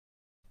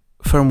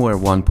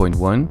Firmware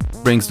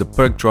 1.1 brings the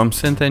PERC drum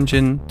synth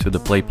engine to the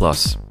Play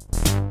Plus.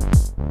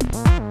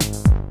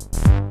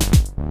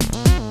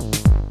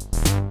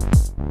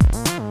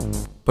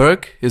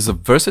 PERC is a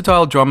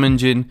versatile drum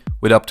engine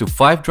with up to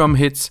 5 drum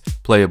hits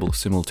playable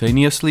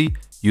simultaneously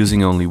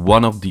using only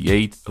one of the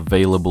 8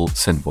 available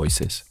synth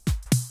voices.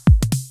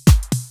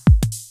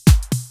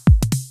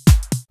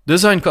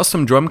 Design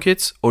custom drum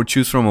kits or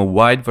choose from a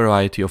wide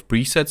variety of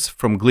presets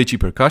from glitchy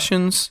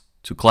percussions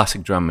to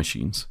classic drum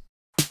machines.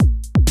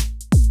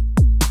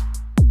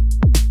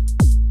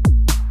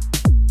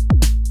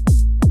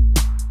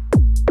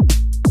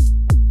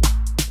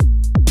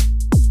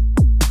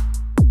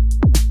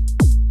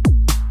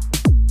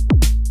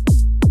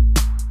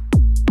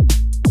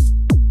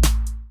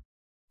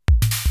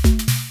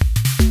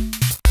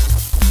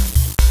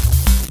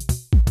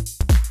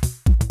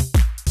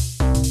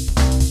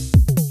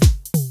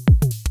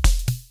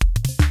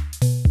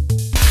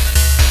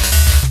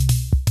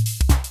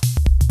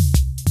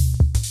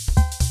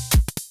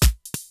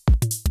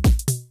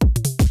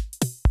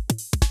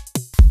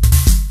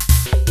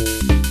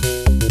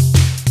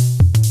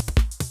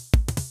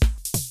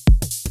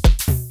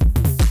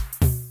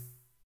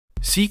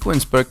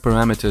 Sequence PERC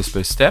parameters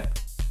per step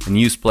and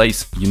use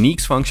Play's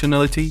Uniques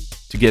functionality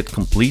to get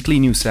completely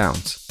new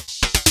sounds.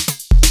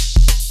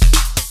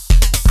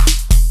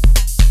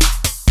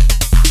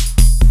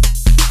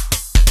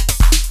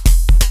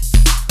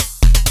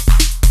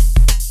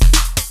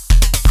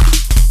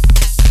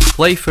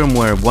 Play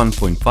Firmware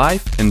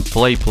 1.5 and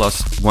Play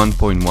Plus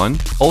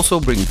 1.1 also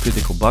bring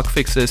critical bug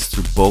fixes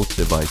to both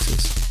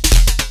devices.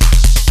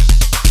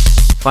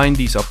 Find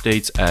these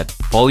updates at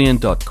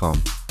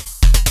polyant.com.